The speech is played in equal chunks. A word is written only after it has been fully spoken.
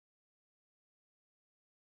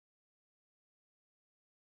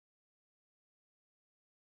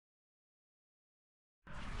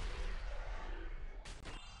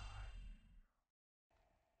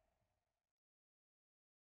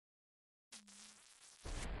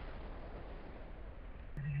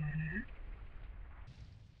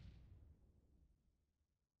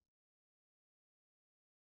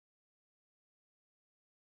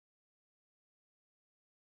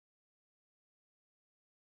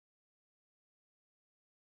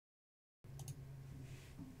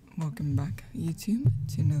Welcome back, YouTube,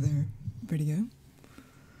 to another video.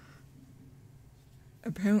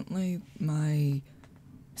 Apparently, my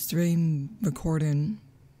stream recording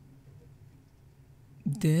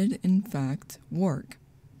did, in fact, work.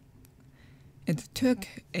 It took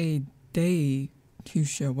a day to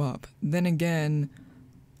show up. Then again,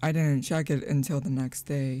 I didn't check it until the next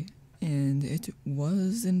day, and it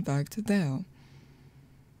was, in fact, there.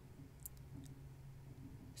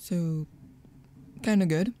 So, kinda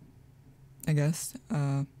good, I guess.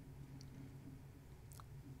 I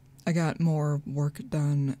got more work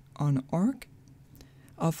done on ARC.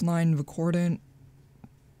 Offline recording.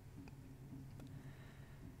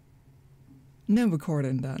 No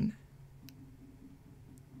recording done.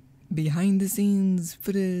 Behind the scenes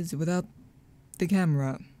footage without the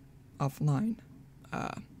camera offline.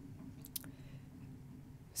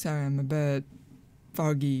 Sorry, I'm a bit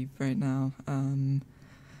foggy right now.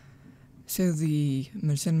 So the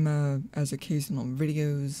machinima as occasional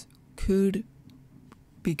videos could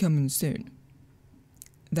be coming soon.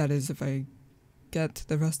 That is, if I get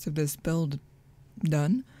the rest of this build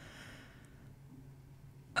done.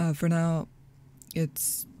 For now,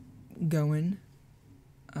 it's going.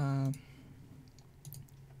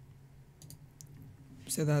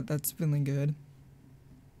 So that's really good.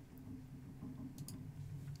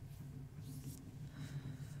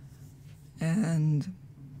 And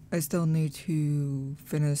I still need to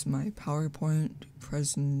finish my PowerPoint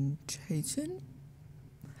presentation.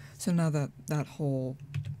 So now that that whole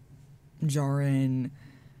jarring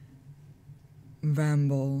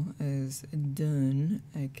ramble is done,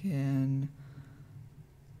 I can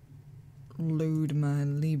load my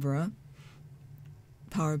Libra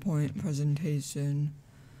PowerPoint presentation.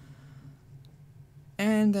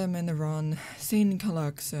 And I'm in the run. Scene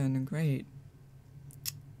collection, great.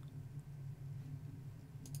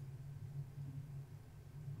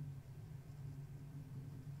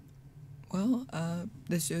 Well,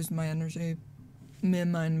 this shows my energy, me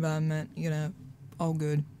and my environment, you know, all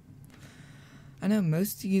good. I know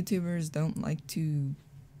most YouTubers don't like to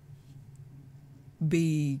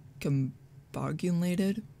be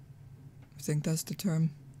combobulated. I think that's the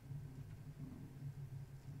term.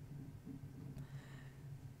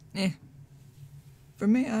 For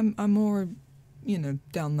me, I'm more, you know,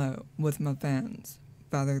 down low with my fans,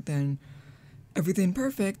 rather than everything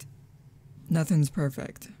perfect, nothing's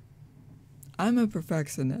perfect. I'm a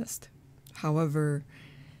perfectionist. However,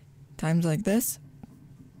 times like this,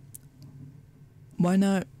 why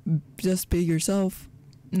not just be yourself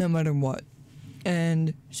no matter what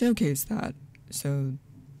and showcase that? So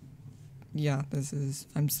yeah,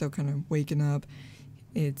 I'm still kind of waking up.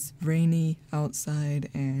 It's rainy outside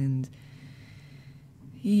and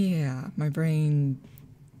yeah, my brain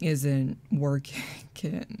isn't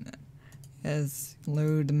working. As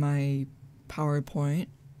load my PowerPoint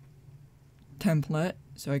template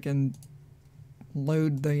so I can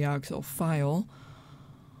load the actual file,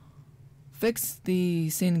 fix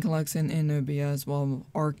the scene collection in OBS while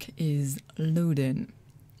ARC is loading.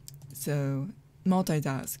 So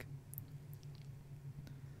multitask.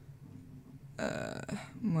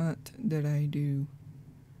 What did I do?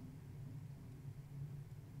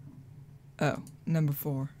 Oh, number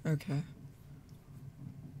 4. Okay.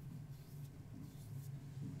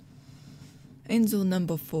 Angel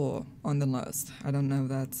number 4 on the list. I don't know,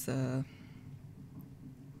 that's,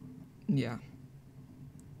 yeah.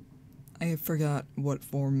 I forgot what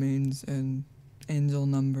 4 means in angel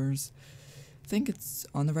numbers. I think it's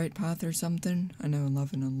on the right path or something. I know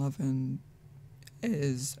 1111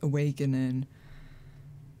 is awakening.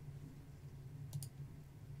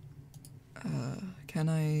 Can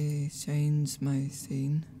I change my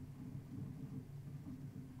scene?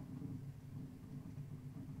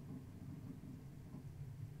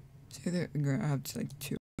 So there, I have to like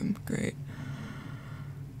 2 of them. Great.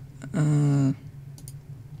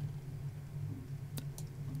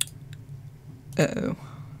 Uh-oh.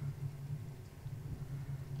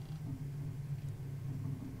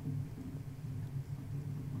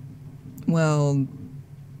 Well,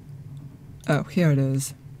 oh, here it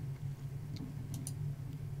is.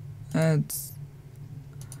 That's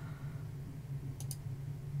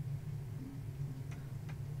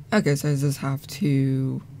okay, so I just have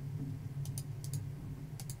to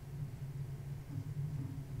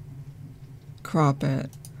crop it.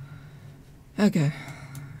 Okay,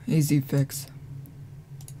 easy fix.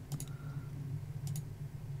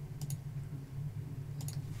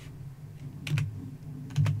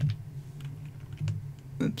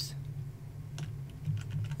 Oops.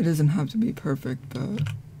 It doesn't have to be perfect,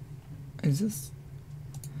 but it's just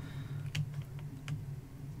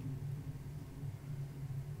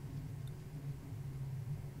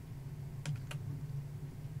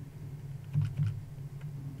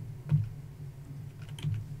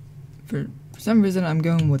For some reason, I'm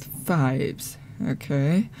going with 5s.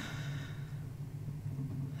 Okay.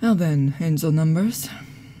 Now then, angel numbers.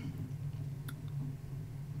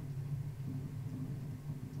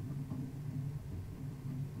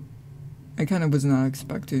 I kind of was not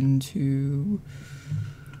expecting to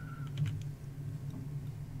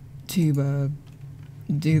do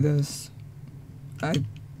this. I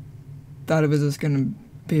thought it was just gonna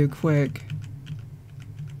be a quick.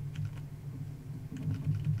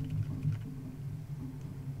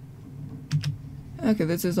 Okay,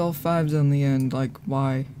 this is all 5s in the end, like,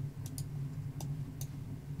 why?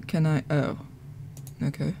 Can I? Oh.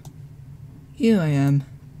 Okay. Here I am.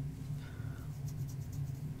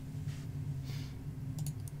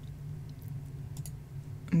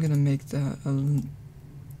 I'm gonna make that a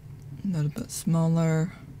little bit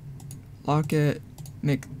smaller. Lock it.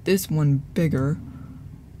 Make this one bigger.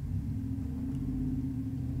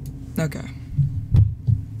 Okay.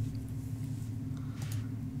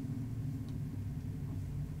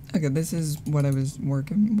 Okay, this is what I was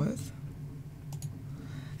working with.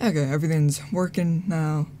 Okay, everything's working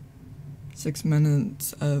now. 6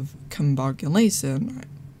 minutes of combobulation.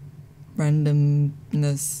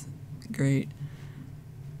 Randomness. Great.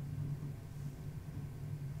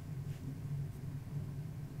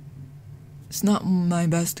 It's not my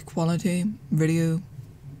best quality video.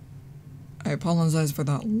 I apologize for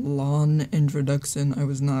that long introduction. I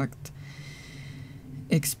was not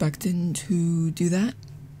expecting to do that.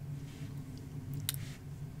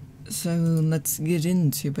 So let's get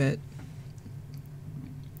into it.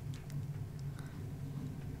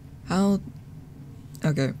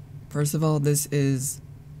 Okay, first of all, there is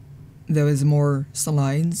more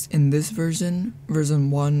slides in this version.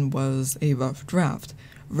 Version 1 was a rough draft.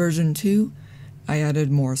 Version 2, I added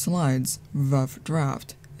more slides, rough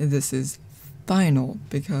draft. This is final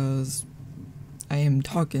because I am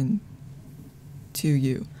talking to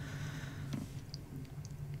you.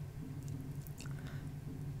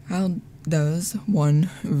 How does one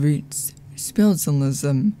reach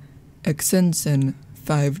spiritualism? Extension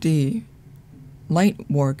 5D,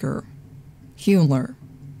 Lightworker, Healer,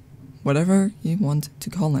 whatever you want to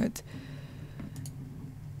call it.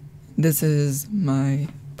 This is my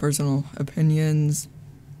personal opinions,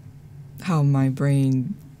 how my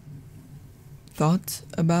brain thought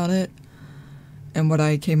about it, and what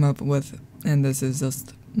I came up with, and this is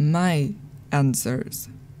just my answers,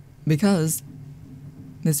 because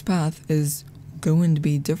this path is going to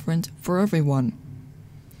be different for everyone.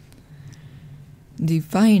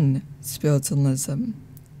 Define spiritualism.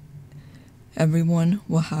 Everyone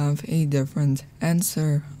will have a different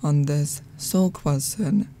answer on this soul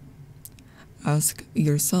question. Ask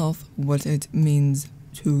yourself what it means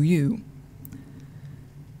to you.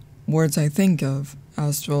 Words I think of: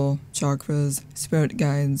 astral, chakras, spirit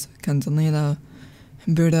guides, Kundalini,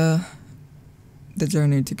 Buddha, the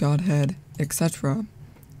journey to Godhead, etc.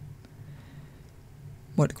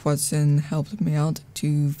 What question helped me out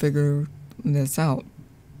to figure this out?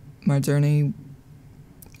 My journey,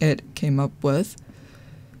 it came up with: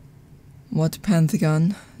 what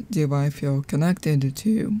pantheon do I feel connected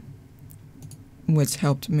to? Which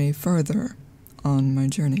helped me further on my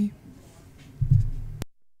journey.